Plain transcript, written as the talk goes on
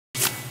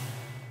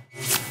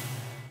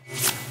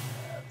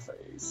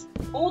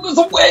Oh, there's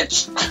a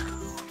witch!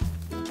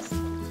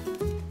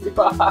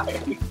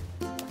 Goodbye.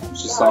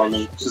 She saw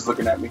me. She's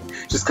looking at me.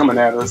 She's coming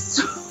at us.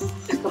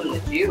 She's coming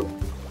at you.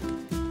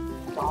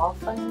 It's all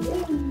fun and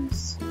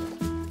games.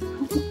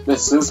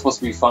 This is supposed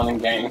to be fun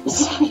and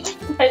games.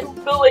 I don't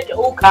feel like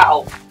oh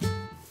cow.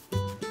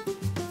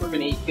 We're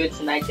gonna eat good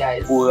tonight,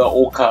 guys. Well,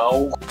 oh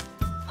cow.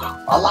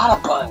 A lot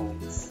of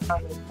buns.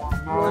 What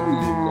are you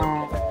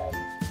looking at?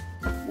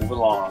 Move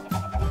along.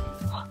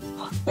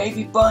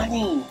 Baby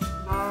bunny.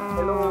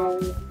 Hello.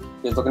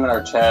 He's looking at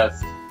our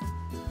chest.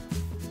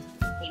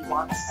 He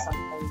wants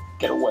something.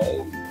 Get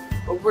away.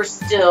 But we're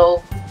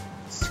still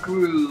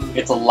screwed.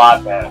 It's a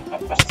lot bad.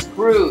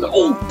 Screwed.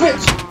 Oh,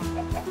 bitch!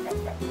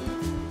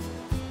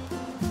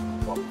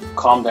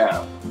 Calm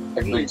down.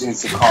 Everybody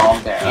needs to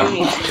calm down.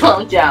 You need to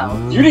calm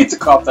down. You need to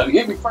calm down. You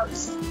hit me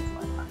first.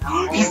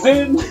 He's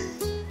in.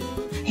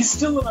 He's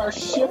still in our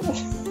ship.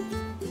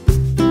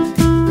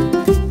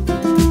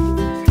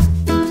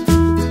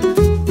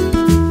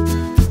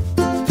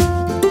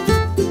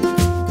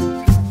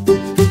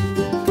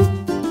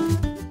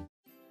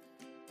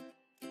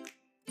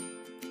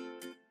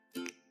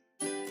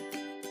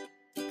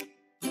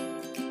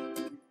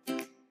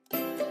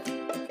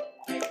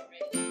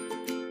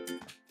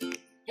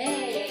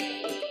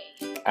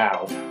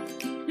 Ow.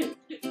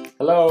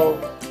 Hello.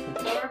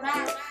 We're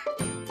back.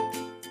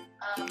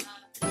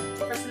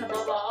 First and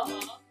above all,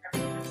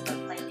 everyone's start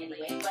playing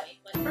anyway, but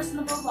first and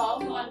above all,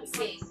 we want to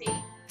say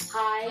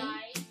hi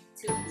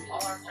to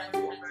all our friends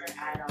over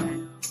at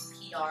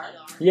PR.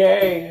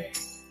 Yay.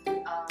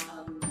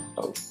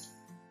 Let's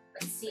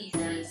see,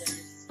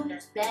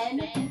 there's Ben,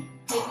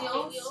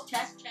 Tavios,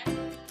 check,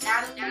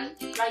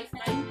 Natalie,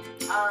 Ryfin,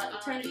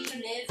 Eternity,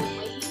 Niz, and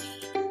Wade.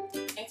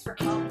 Thanks for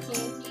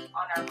commenting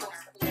on our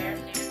post up there.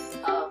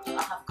 I'll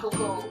have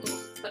Coco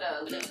put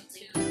a link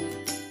to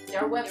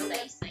their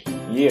website.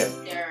 Yeah.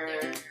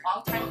 They're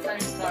long-time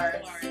friends of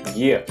ours.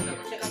 Yeah. So go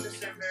check out the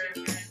server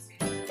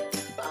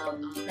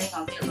playing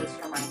on servers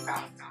for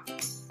Minecraft.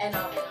 And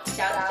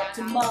shout out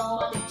to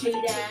Mom and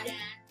Jaden.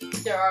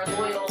 They're our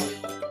loyal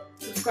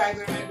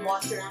subscribers and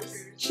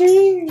watchers.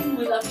 We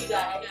love you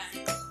guys.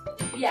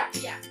 Yeah.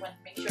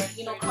 Make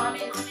sure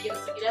comment, give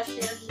us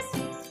suggestions,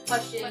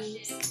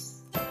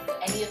 questions,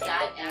 any of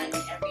that, and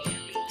every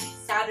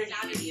Saturday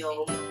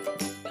video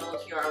you'll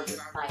hear our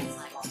replies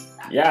like all of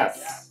that.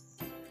 Yes.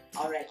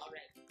 Alright.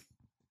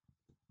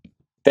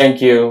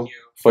 Thank you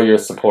for your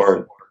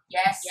support.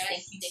 Yes,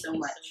 thank you so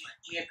much.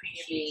 We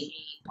appreciate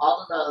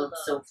all the love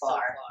so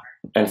far.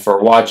 And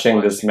for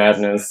watching this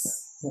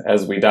madness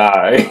as we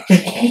die.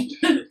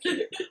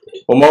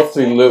 We'll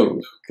mostly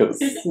lose. Because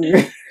stuff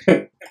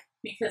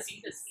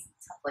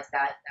like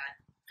that.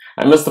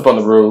 I missed up on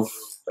the roof.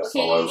 That's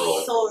Okay, all I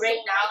rolled. so right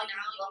now you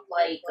look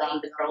like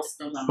the girl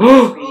still on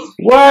the screen.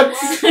 What?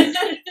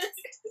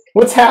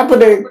 What's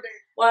happening?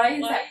 Why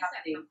is that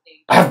happening?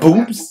 I have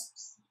boobs?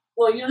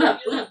 Well, you don't have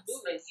boobs,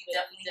 but you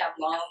definitely have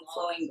long,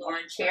 flowing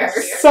orange hair.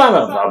 Son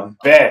of a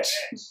bitch.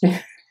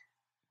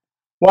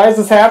 Why is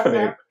this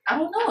happening? I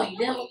don't know. You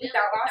didn't look at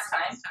that last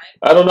time.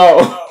 I don't know.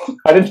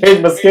 I didn't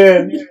change my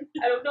skin.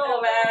 I don't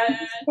know,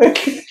 man.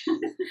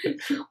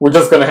 We're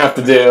just gonna have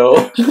to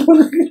deal.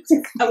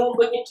 I won't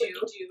look at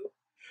you.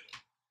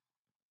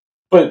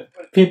 But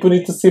people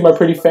need to see my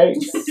pretty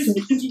face.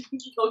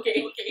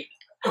 Okay.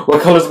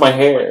 What color's my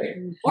hair?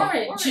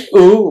 Orange.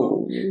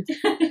 Ooh.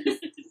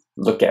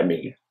 Look at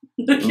me.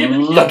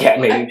 Look at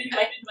me. I'm in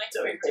my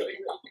story.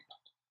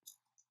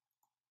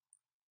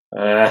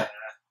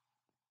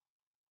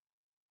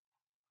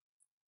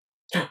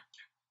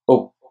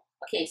 Oh.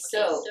 Okay,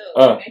 so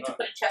we're going to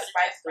put a chest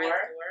by the door.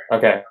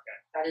 Okay.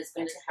 That is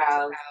going to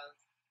have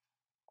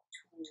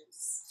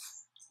tools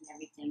and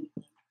everything.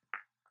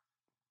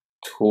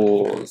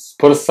 Tools.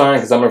 Put a sign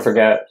because I'm gonna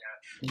forget.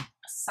 A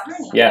sign?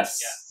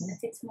 Yes. That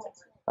takes more.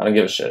 I don't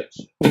give a shit.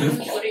 What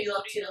are you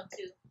up to?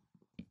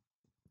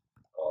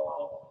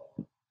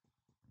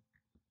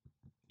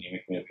 Can you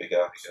make me a big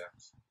axe?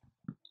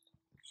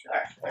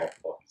 Sure.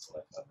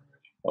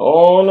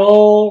 Oh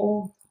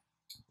no.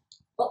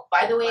 Oh,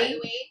 by the way,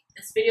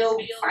 this video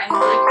we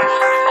finally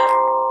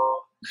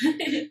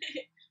have.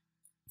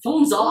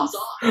 Phone's off.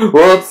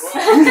 Whoops.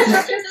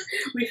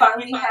 We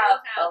finally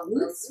have a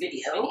Luke's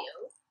video.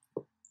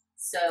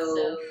 So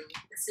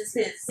this is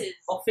his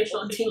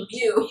official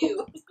debut.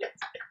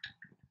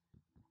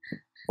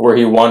 Where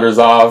he wanders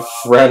off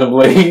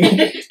randomly.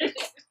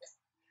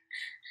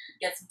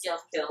 Gets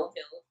himself killed.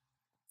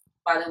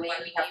 By the way,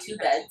 we have 2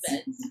 beds.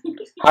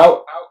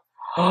 How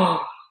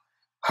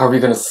are we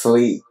gonna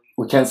sleep?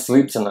 We can't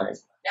sleep tonight.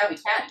 Yeah, we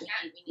can. We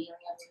only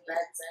have 2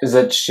 beds. Is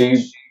that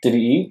she? Did he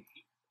eat?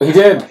 He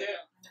did.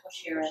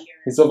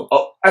 He's so.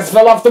 Oh, I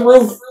fell off the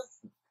roof.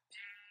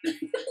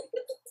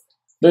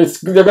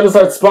 They're gonna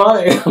start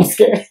spawning. I'm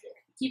scared. I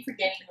keep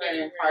forgetting we're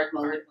in hard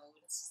mode.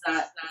 It's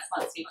not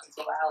safe to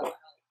go out.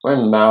 My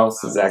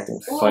mouse is acting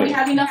Ooh, funny. we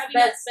have enough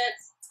beds.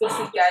 Let's go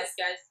sleep, guys.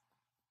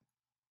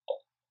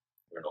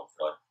 We're not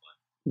fun.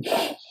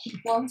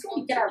 Well, until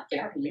we get our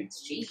bearings,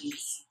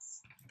 jeez.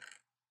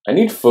 I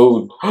need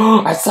food.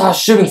 I saw a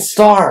shooting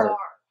star.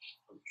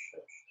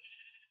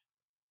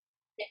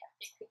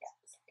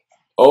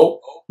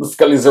 Oh, the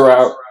skellies are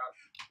out.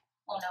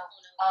 Oh no.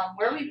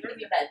 Where are we putting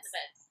your beds?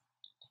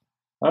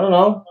 I don't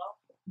know.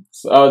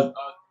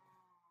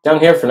 Down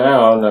here for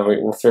now, and then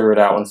we'll figure it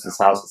out once this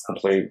house is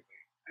complete.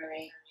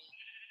 Alright.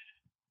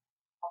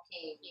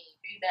 Okay,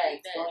 3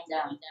 beds going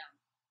down.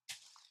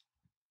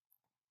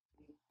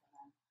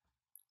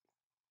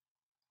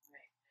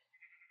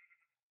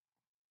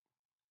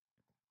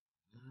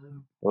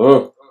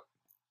 Oh.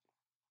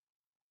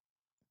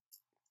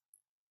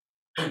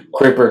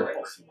 Creeper.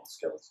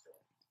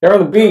 They're on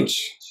the beach.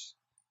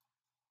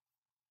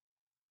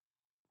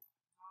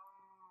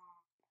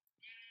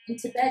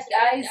 Into bed,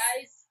 guys.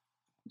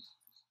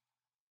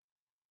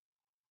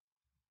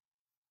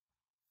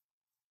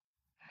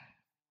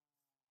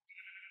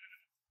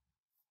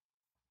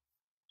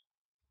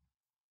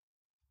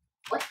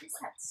 What is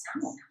that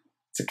sound?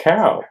 It's a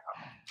cow.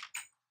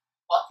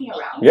 Walking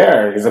around?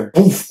 Yeah, he's a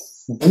boof,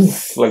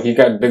 boof, like he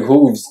got big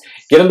hooves.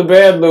 Get in the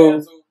bed,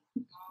 Lou.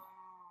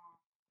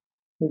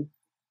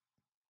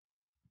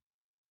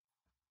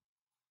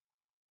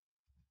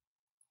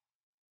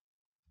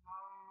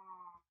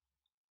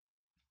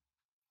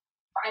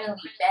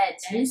 Finally,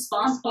 beds. New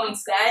spawn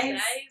points,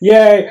 guys.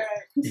 Yay!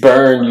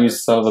 Burn, you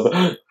son of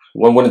a...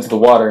 One went into the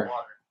water.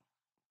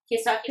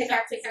 Okay, so I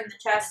pickaxes in the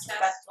chest,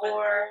 back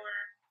door.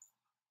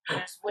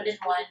 There's wooden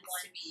ones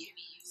to be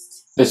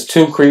used. There's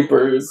 2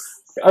 creepers.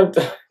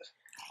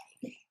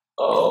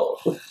 Oh.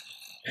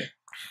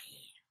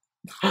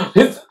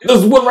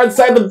 There's one right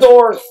side the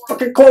door.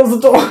 Fucking close the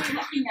door.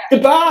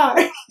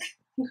 Goodbye.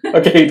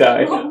 Okay, he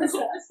died. What was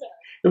that?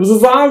 It was a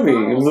zombie.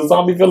 It was a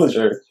zombie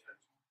villager.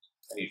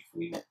 I need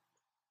food.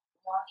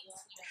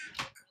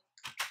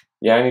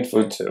 Yeah, I need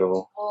food too.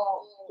 Well,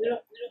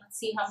 let's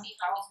see how many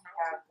cows we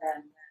have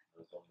then.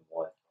 There's only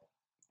one.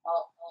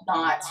 Well,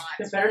 not.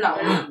 There better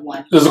not be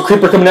one. There's a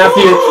creeper coming after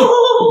you.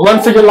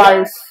 Run for your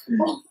life.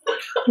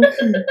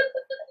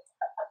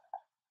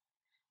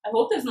 I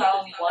hope there's not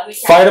only one. We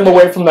Fight him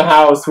away from the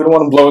house. We don't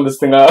want him blowing this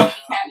thing up. can't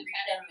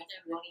read them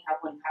if we only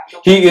have one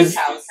house.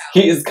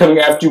 He is coming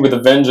after you with a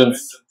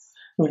vengeance.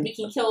 We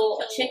can kill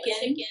a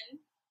chicken.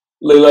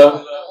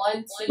 Layla.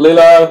 1, 2,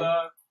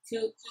 Layla.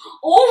 2.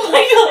 Oh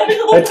my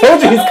god! I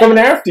told you he's coming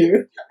after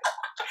you.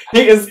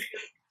 He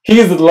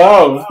is in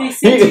love. They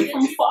sent you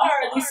from far.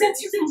 They sent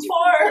you from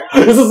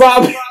far. This is a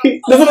zombie.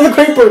 This is another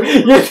creeper.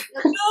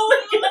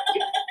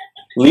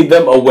 Lead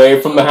them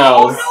away from the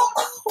house.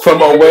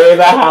 From away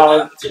the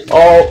house.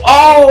 Oh.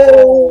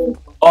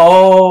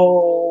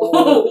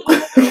 Oh.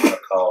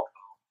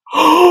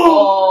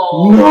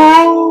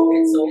 No.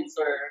 It's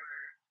over.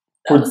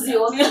 That was the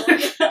only other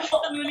cow.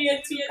 We only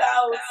had 2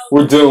 cows.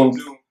 We're doomed.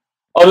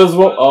 Oh, there's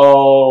one.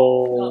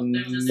 Oh,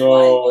 There's just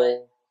no. one.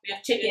 We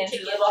have chickens. We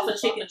live off of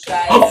chickens,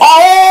 guys.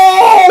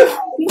 Oh!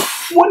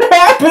 What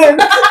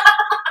happened?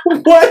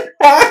 What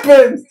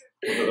happened?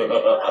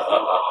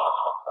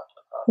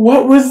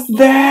 What was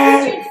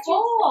that?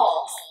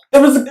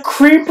 There was a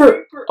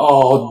creeper.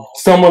 Oh,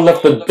 someone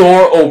left the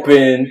door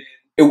open.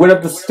 It went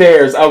up the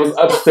stairs. I was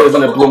upstairs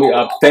and it blew me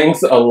up.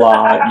 Thanks a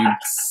lot, you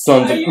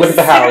sons of... Look at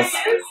the house.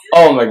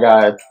 Oh my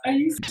god. Are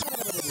you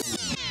serious?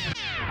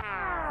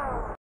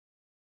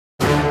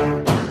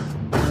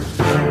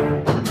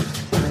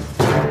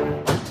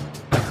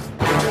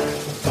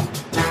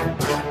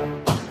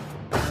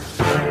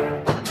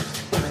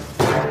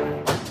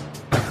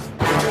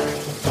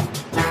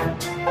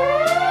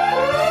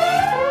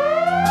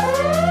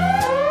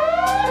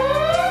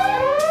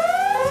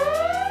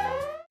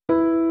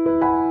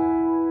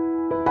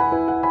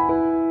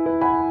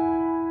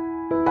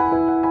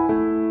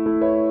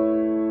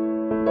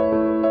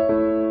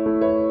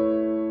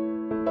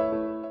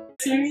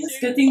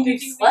 Good thing we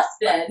slept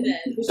then.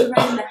 Because you're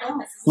right in the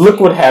house. Look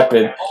what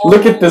happened.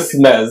 Look at this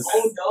mess.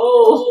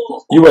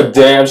 Oh You were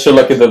damn sure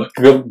lucky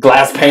the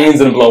glass panes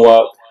didn't blow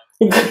up.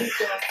 no.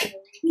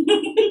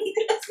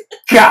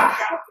 God.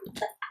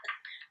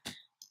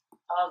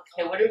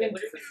 Okay, what are we gonna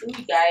do for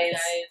food, guys?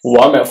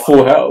 Well, I'm at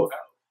full health.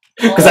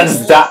 Because I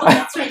just died.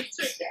 That's right.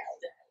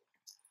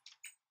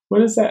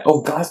 What is that?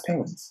 Oh, glass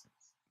penguins.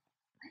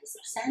 Why is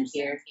there sand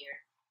here?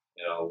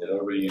 You know,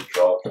 whatever you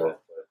drop,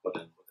 put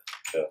in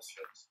the chest.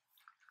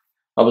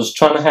 I was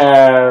trying to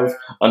have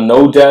a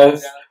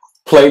no-death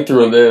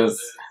playthrough of this,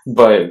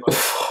 but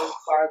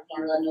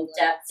No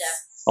depths.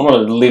 I'm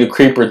gonna lead a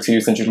creeper to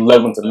you since you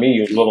led one to me,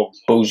 you little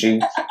bougie.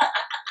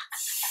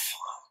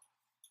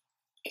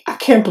 I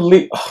can't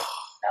believe...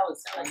 That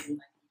was funny.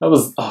 That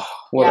was...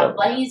 whatever. Yeah,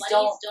 bunnies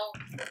don't.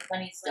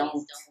 Bunnies don't.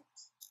 Don't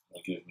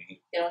give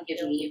me. They don't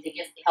give meat. They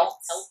give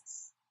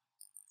pelts.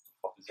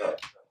 What is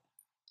that?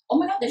 Oh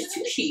my god, there's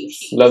 2 sheep.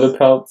 Leather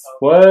pelts.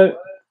 What?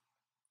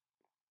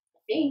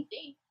 They.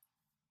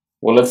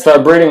 Well, let's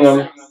start breeding them.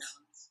 We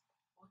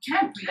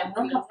can't breed them. We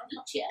don't have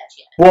meat yet.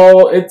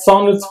 Well, it's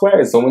on its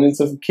way, so we need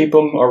to keep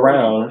them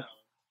around.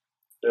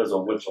 There's a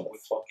witch in the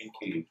fucking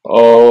cave.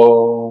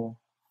 Oh.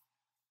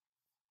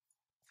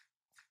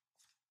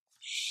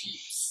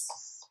 Sheeps.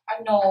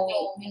 I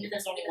know. Maybe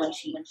there's only 1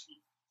 sheep.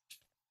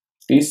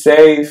 Be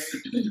safe.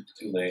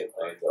 Too late.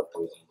 I ended up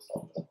poisoning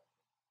someone.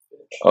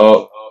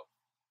 Oh.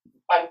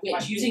 By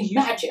which? Using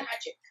magic.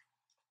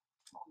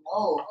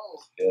 Oh no.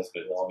 Yes,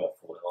 but now I'm at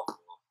full health.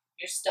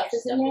 Your stuff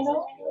is in there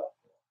though? Yeah.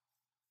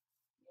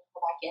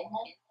 Go back in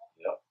then?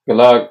 Good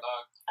luck.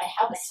 I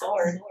have a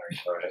sword.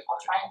 Alright. I'll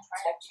try and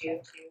protect you.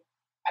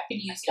 I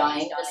could use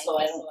dying just so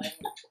I don't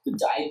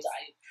die.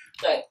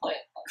 But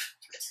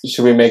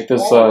Should we make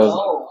this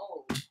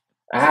no.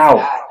 Ow!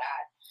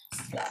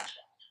 Bad.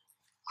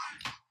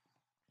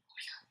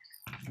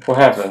 What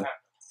happened?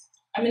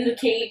 I'm in the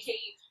cave.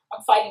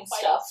 I'm fighting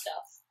stuff.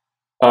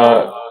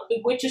 The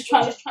witch is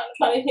trying to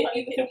hit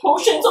me with her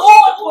potions.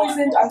 Oh, I'm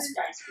poisoned. I'm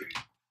screwed.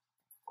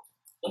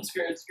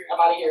 I'm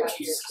out of here.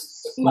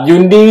 You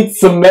need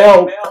some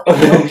milk.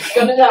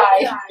 Gonna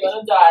die. But I'm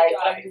gonna die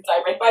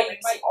right by you.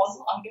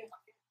 I'm good.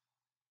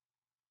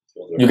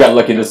 You got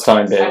lucky this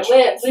time, I bitch.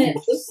 live.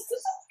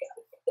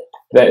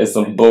 That is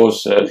some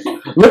bullshit.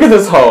 Look at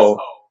this hoe.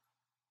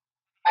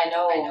 I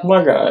know. Oh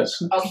my gosh.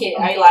 Okay,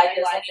 I lied.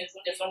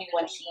 There's only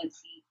one sheep.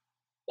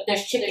 But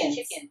there's chickens.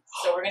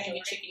 So we're gonna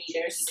be chicken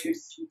eaters.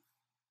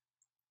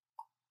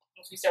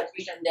 Once we start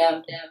feeding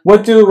them.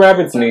 What do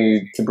rabbits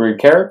need to breed?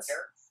 Carrots?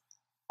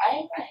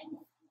 I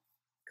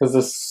Because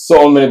there's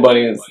so many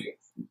bunnies.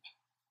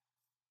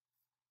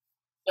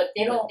 But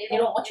they don't want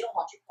you.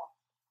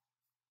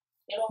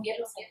 They don't give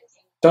us anything.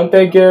 Don't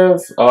they give?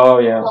 Oh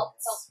yeah.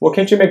 Well,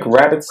 can't you make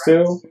rabbits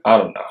too? I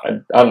don't know. I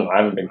don't know. I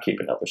haven't been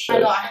keeping up with I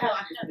shit. know. I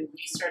haven't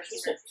researched.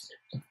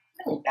 I'm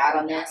really bad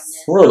on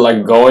this. We're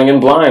like going in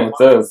blind with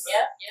this.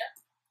 Yeah.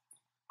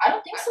 I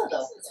don't think so though.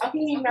 'Cause how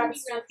can you make rabbit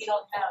stew if you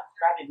don't have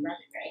rabbit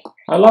running, right?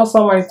 I lost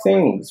all my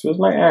things. Where's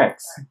my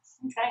axe?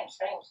 I'm trying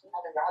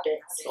another rabbit.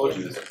 I told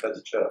you, it's inside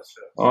the chest.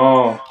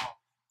 Oh.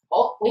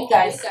 Oh, wait,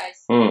 guys.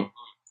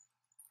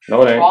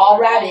 No, it ain't. Raw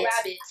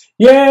rabbits.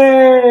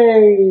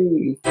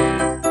 Yay!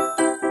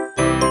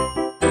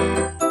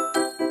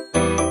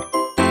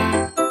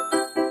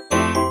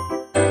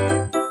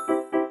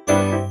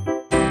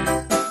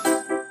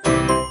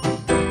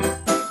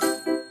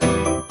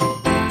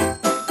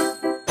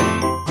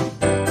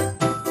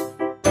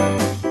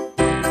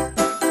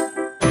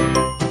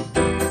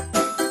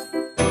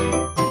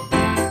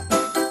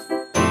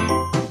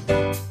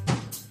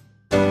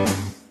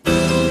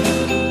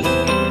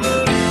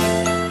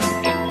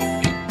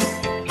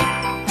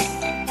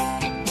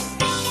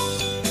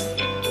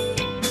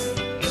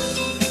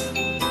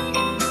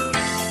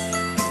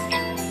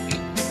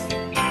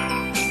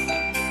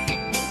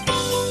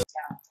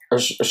 Or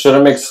should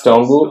I make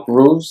stone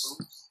roofs?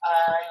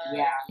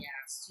 Yeah.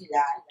 Let's do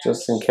that.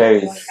 Just in We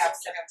case. only have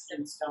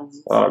 17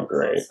 stones. Oh,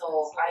 great.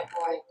 So I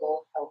will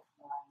go help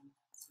mine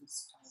some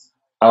stones.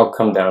 I'll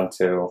come down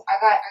too. I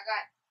got.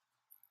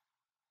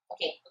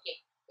 Okay. Good.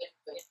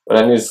 But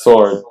I need a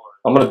sword.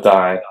 I'm gonna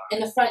die. In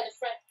the front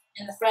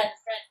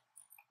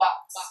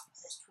box.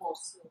 There's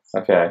tools.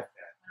 Okay.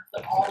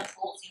 Put all the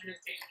tools in your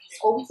face.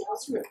 Oh, we can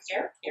also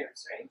repair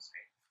pairs, right?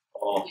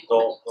 Oh, We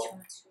don't. put two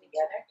and two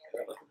together.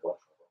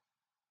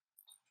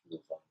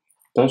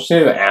 Don't you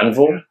need an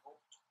anvil?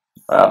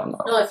 I don't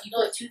know. No, if you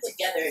put two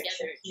together, it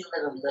should heal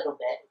it a little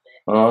bit.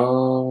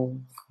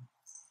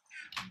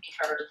 Maybe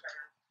her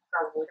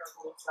wood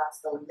tools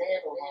last a little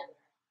longer.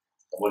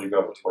 What do you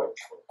got with torch?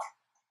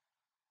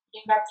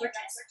 You grab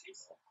torches?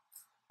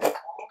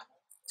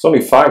 It's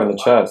only 5 in the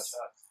chest.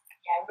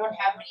 Yeah, we don't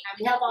have any.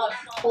 We have a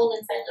hole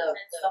inside the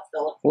stuff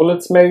though. Well,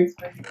 let's make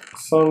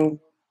some.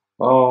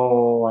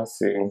 Oh, I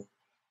see.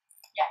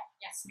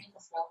 Yes, make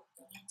us well.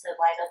 We need to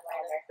light up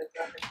all there for the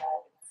other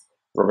side.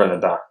 We're gonna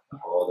die.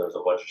 Oh, there's a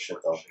bunch of shit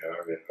down here.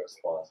 We're gonna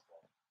spawn.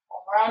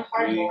 Well, we're on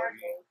hard mode.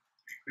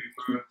 Three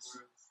creepers.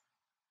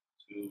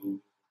 2. Did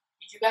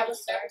you grab a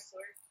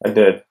sword? I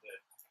did.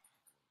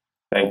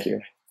 Thank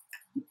you.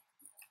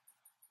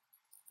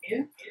 You?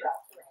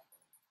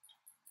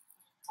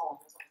 Oh,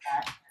 look at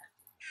that.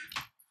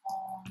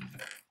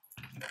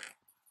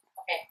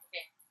 Okay.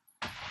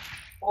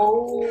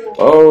 Oh.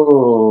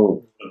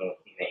 Oh, You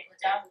ready to go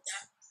down?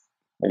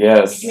 I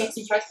guess. Did you make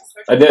some choices?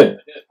 I did.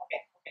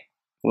 Okay.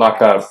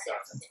 Knock up.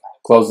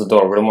 Close the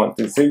door. We don't want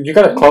to see. You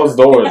gotta close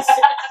doors.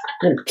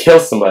 You're gonna kill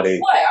somebody.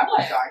 Why? I'm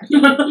not darn.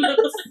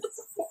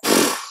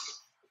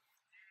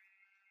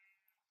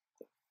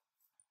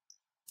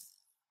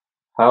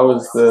 How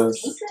is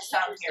this? Dangerous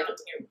down here.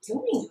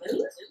 Doing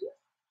good.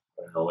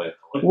 I don't know it.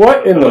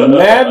 What in the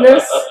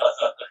madness?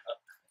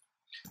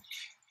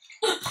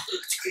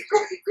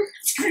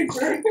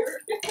 Creeper.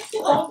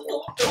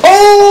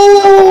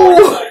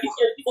 Oh!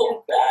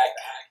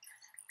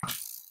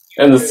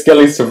 And the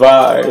skelly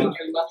survived. Your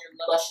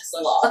luscious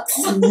locks.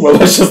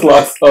 Malicious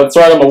locks. Oh, that's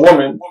right, I'm a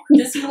woman.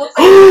 Does he look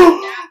like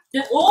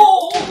Does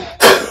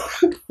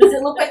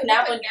it look like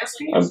Nap on your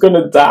screen? I'm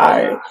gonna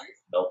die.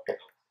 Nope.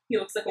 He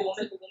looks like a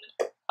woman.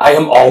 I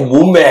am a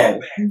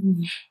woman.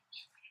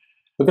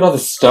 Look at all the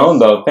stone,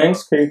 though.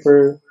 Thanks,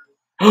 creeper.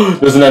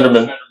 There's an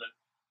Enderman.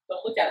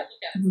 Don't look at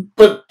it.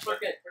 But We're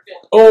good.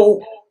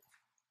 oh,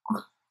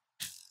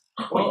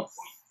 Wait.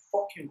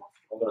 Fuck you.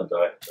 I'm gonna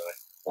die.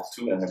 There's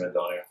 2 Endermen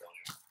down here.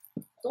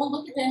 Don't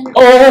look at them.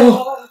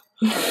 oh.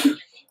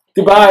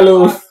 Goodbye,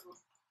 Luz.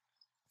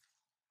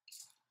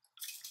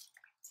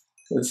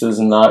 This is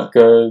not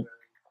good.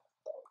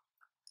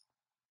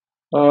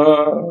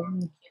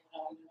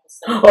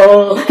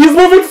 He's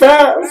moving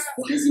fast!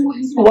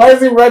 Why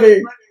is he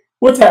running?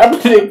 What's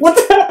happening?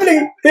 What's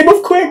happening? They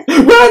move quick!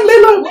 Run,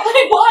 Layla!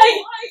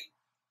 Why?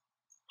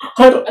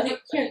 I don't...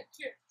 Here.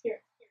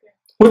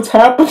 What's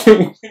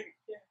happening?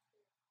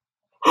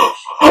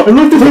 I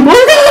looked at him.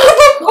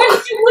 Why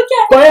did you look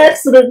at me? By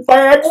accident! By Oh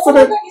my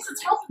accident! God, he's a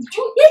tough.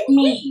 You hit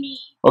me.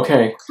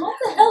 Okay, Calm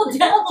the hell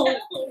down.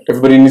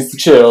 everybody needs to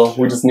chill.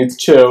 We just need to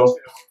chill.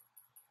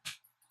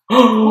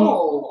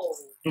 Oh,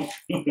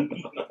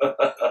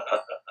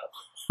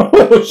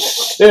 Oh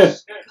shit!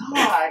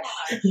 God.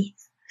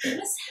 What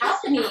is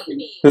happening?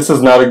 This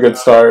is not a good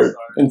start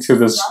into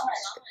this.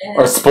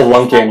 Or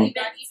spelunking.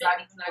 It's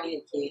not even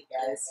a kid,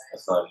 guys.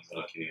 That's not even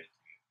a kid.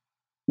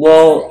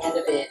 Well, That's the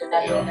end of it.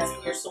 That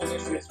means your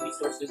sources,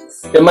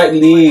 resources. it might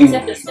lead.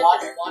 Except there's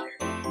water.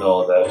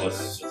 No, that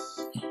just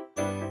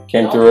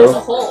Came No, through. there's a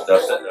hole.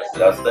 that's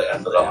the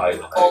end of the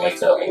island. Oh, like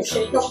the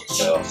ocean.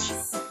 Yeah.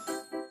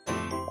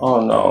 Oh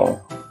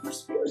no.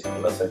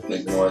 Unless I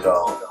dig more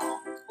down.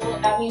 Well,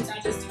 that means we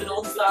just do it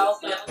old style,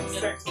 but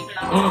start taking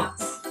out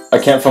I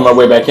can't find my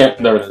way back in.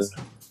 There it is.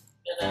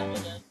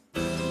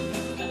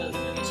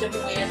 chip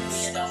away at the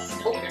stone.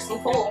 Oh, there's some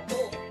coal.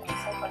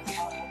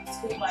 It's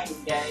cool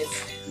mining, guys.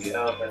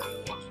 Yeah,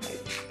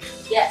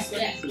 Yes,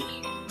 we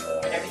need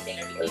everything.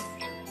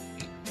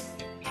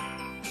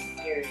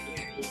 Here.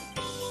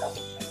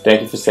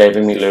 Thank you for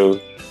saving me, Lou.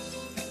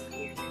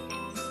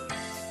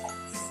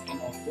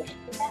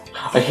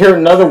 I hear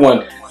another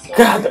one.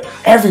 God, they're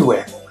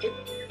everywhere.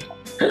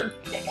 Good.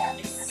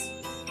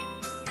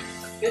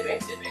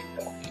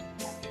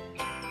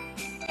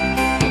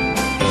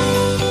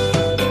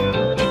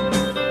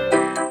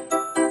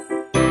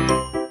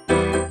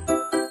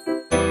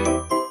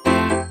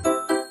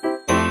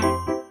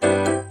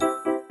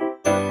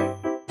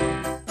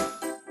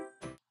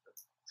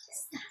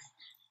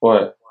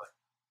 What?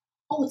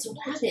 Oh, it's a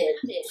rabbit.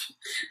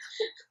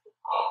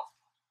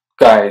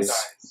 Guys,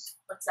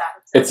 What's that?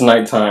 it's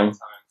nighttime.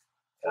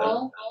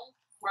 Well,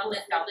 we're lit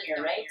down here,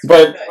 right?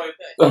 But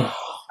Right? No?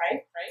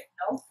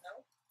 Is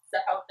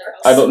that how it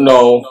works? I don't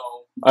know.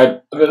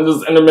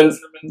 This Enderman's.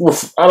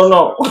 I don't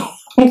know.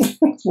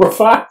 We're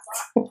fine.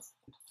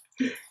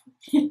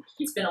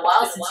 It's been a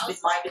while since you've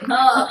been minding,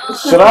 huh?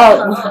 Shut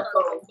up.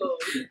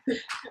 You're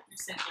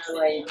sitting there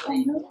like,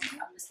 I'm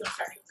just gonna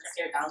start making the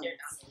stair down there.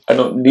 I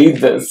don't need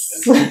this.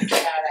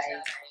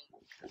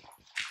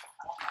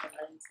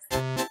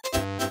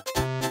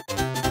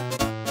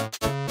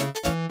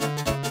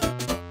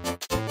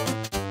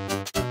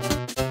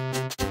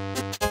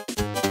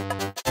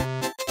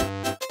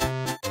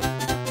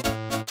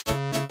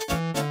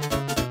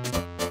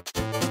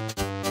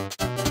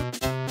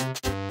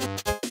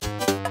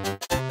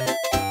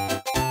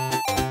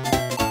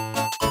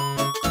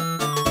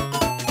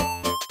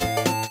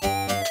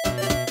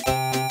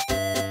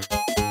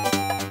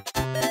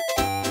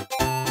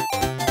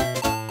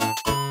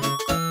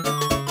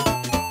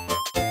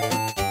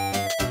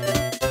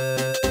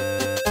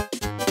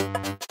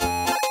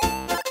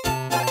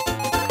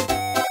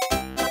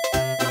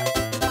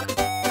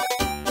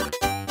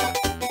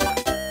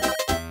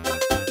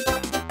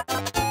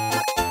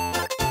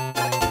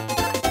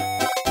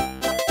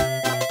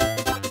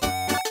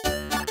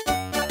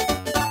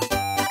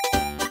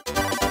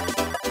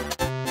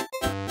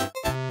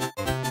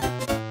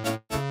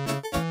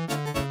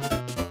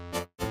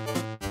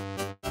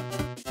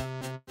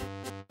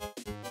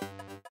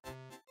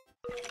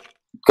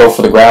 Go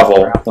for the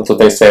gravel. That's what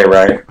they say,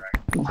 right?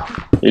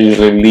 It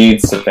usually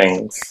leads to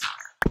things.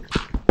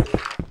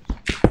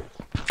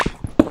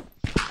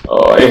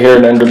 Oh, I hear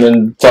an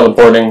Enderman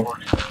teleporting.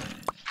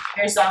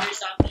 Here's some.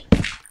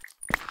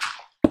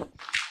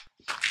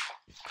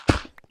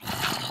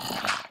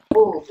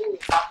 Ooh,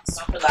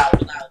 super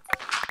loud.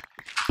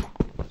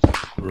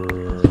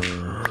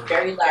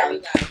 Very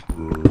loud.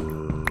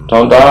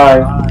 Don't die.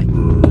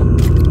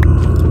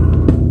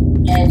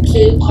 And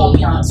cave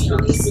ambiance,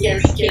 really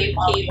scary cave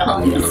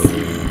ambiance.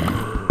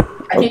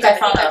 I think I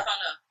found a.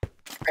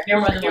 I hear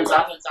more than one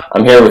zombie.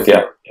 I'm here with you.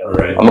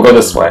 Alright. I'm gonna go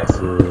this way.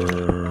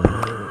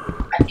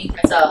 I think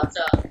it's a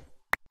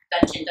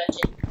dungeon.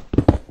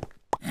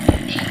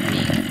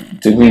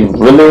 Did we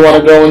really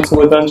want to go into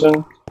a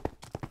dungeon?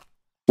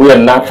 We are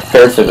not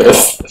prepared for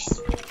this.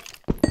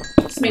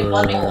 Let's make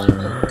one.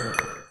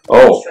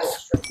 Oh.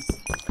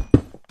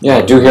 Yeah,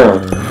 I do hear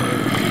him.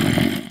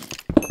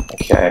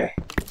 Okay.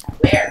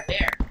 Where?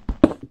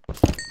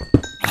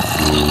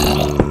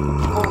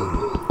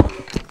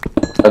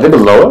 Are they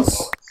below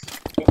us?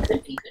 It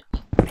could be.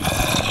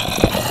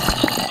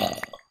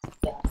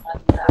 Yeah,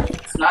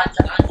 it's not.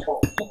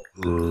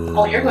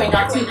 Oh, you're going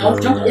down too.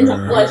 Don't jump in the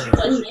flesh. You're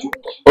going in.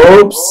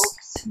 Oops.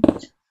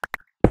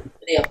 Are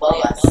they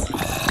above us?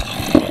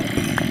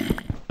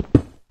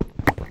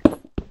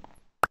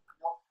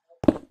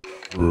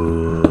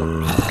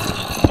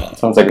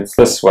 Sounds like it's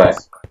this way.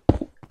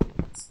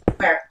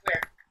 Where?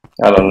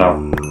 I don't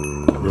know.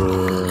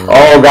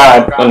 Oh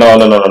god. Oh, no.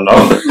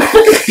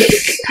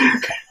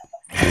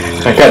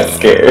 I got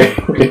scared.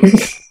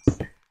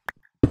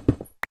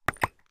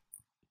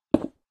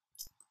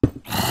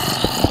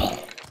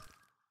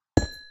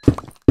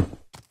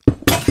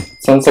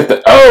 Sounds like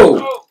the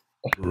oh!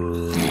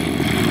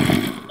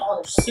 Oh,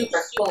 they're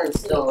super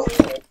close though.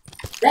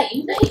 Is that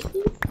you?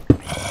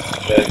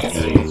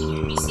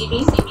 You see me?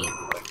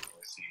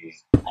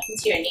 I can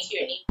see your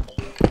name.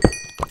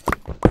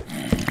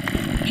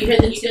 You hear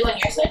them too on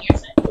your side?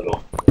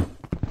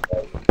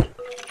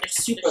 They're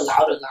super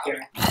loud over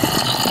here.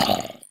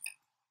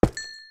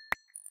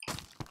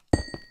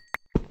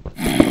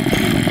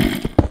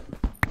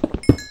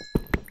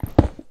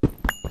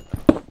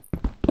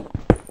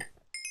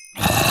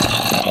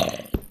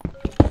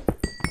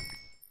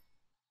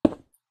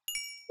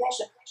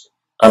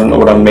 I don't know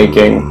what I'm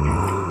making.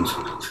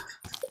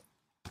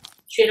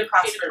 Straight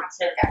across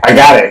the I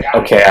got it.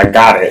 Okay, I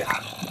got it.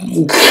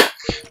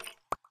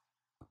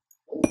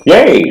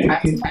 Yay!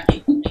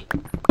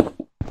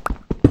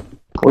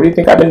 What do you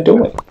think I've been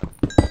doing?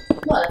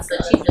 Well, that's the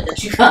achievement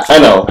that you got. I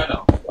know.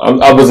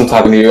 I wasn't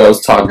talking to you. I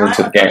was talking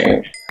to the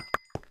game.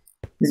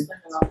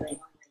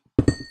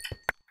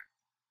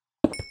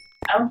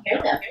 I don't hear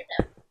them.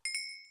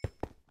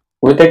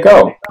 Where'd they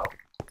go?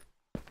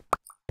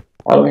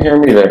 I don't hear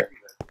them either.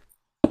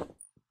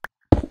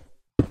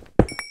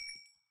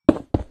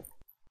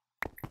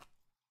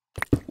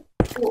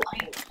 Ooh, I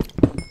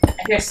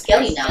hear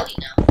Skelly now.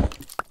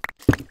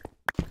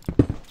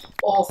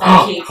 Oh,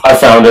 I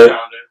found it.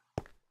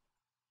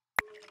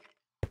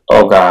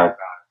 Oh god.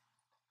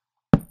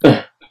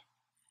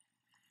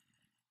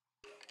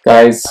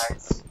 Guys,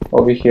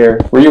 over here.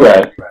 Where you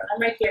at?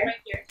 I'm right here.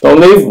 Don't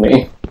leave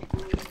me.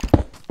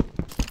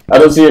 I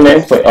don't see your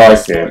nameplate. Oh, I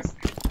see it.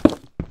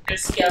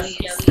 There's Skelly.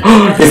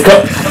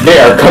 They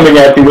are coming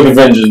at me with a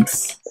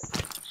vengeance.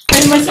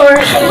 Where's my sword?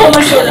 Hold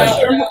my sword out.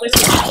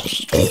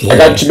 I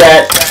got you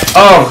back.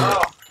 Oh!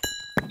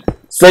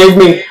 Save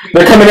me!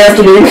 They're coming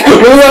after me!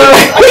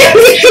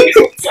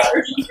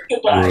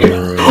 Goodbye.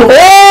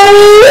 Oh!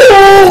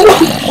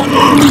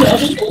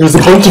 There's a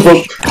bunch of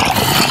them.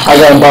 I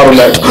got a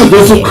bottleneck.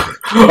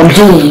 I'm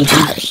doomed.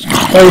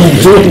 I'm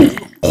doomed.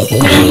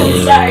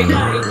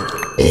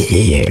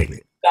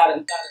 Got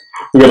him.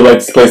 We gotta light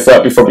this place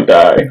up before we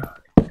die.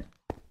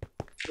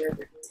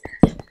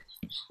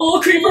 Oh,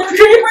 creeper!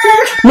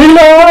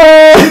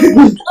 Mila!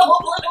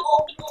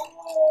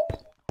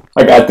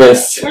 I got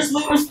this. Where's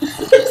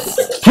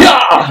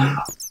Yeah!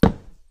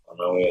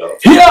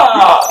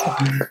 Yeah!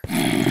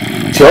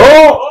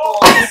 Joe!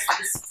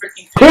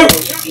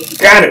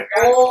 Got it.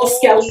 Oh,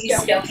 Skelly.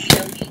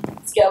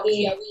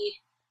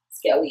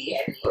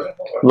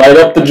 Light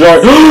up the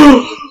joint.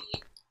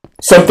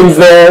 Something's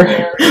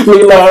there.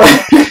 Mila.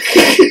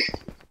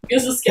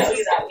 There's a Skelly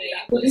that way.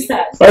 What is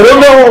that? I don't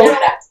know.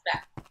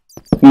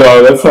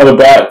 No, that's not a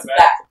bat.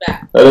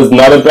 Bat. That is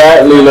not a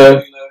bat, Leela.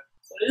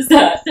 What is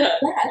that?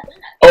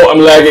 Oh, I'm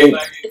lagging.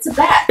 It's a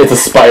bat. It's a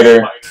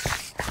spider.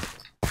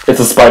 It's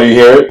a spider, you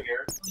hear it?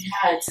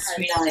 Yeah, it's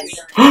sweet eyes.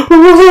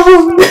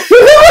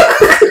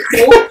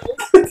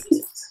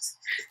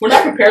 We're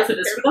not prepared for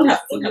this. We don't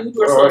have food.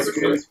 We're supposed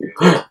to do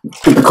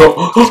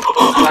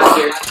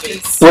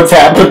What's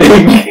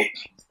happening?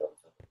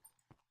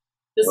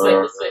 This way.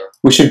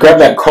 We should grab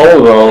that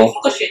coal, though.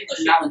 Push it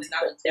now and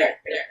there.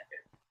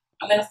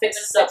 I'm gonna fix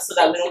this up so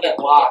that we don't get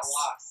lost.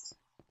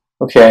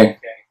 Okay.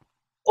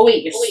 Oh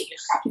wait, your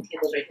crafting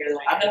table's right here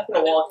though. I'm gonna put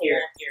a wall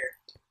here.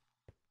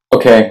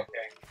 Okay.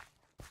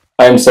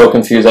 I am so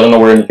confused. I don't know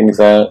where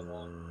anything's at.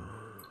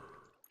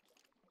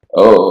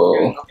 Oh.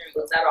 There we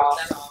go. That all.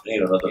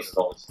 Need another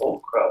stone. Oh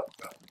crap.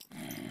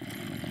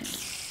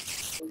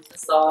 Move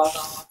this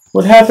off.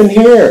 What happened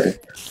here?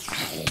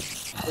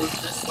 Move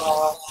this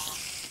off.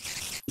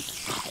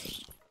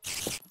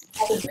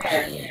 What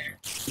happened there?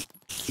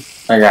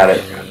 I got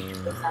it.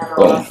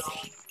 Boom.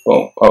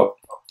 Boom. Oh.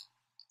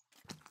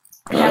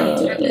 I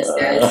haven't done this,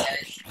 guys.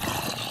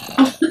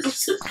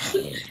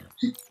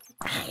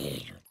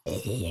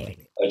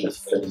 I just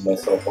finished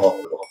myself off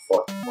with a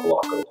fucking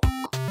block of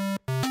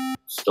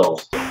stone.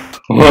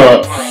 We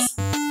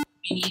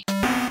need.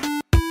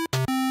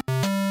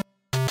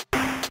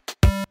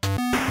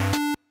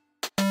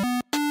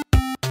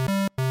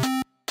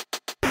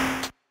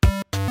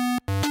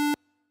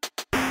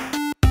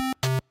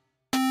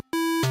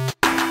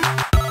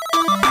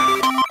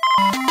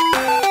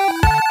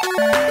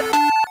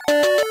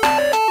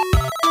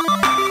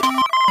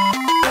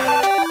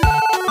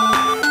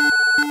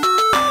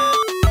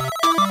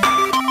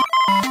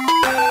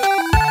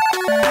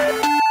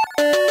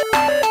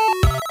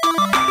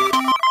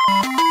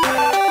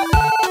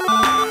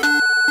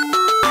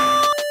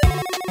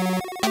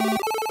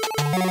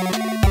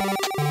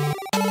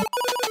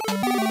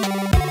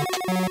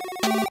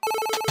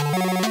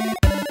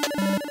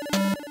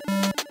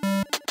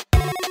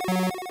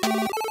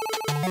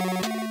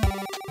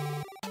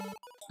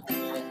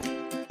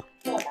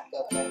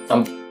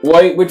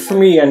 Wait for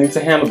me. I need to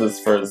handle this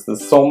first.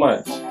 There's so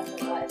much.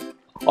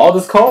 All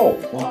this coal.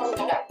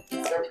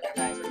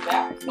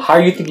 How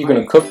do you think you're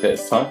gonna cook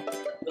this, huh?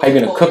 How you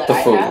gonna cook the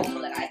food?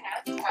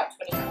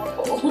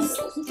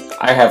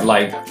 I have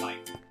like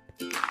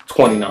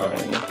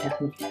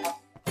 29.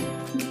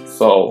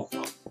 So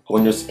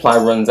when your supply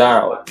runs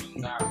out,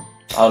 I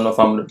don't know if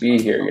I'm gonna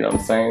be here. You know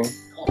what I'm saying?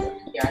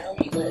 Yeah, I know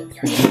where you live.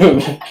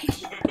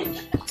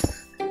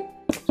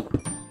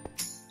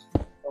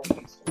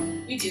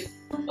 We do,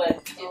 but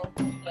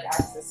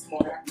access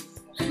more.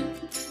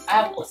 I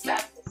have a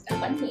staff.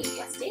 Money.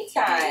 It's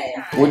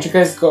daytime. Where'd you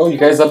guys go? You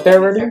guys up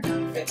there already?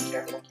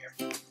 Careful.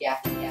 Yeah.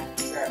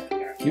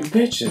 You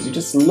bitches! You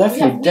just left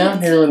me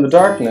down here in the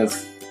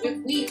darkness.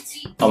 With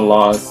wheat. I'm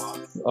lost.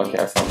 Okay,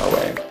 I found my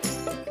way.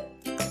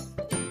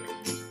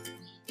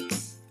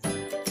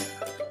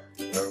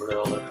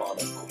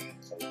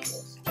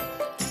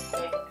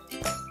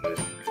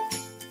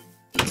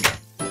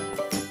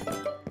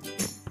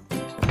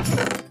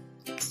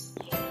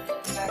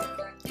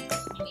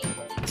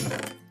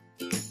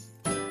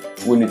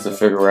 We need to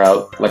figure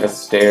out like a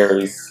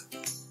stairs.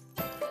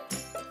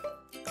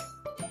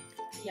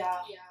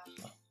 Yeah.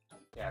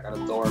 Yeah, I got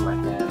a door in my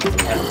hand. You can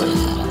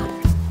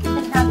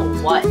handle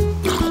what?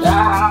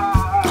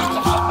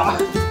 Ah!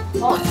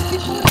 Oh,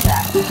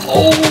 that.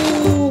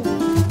 Oh!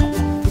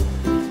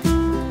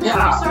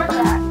 Yeah! Start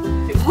that.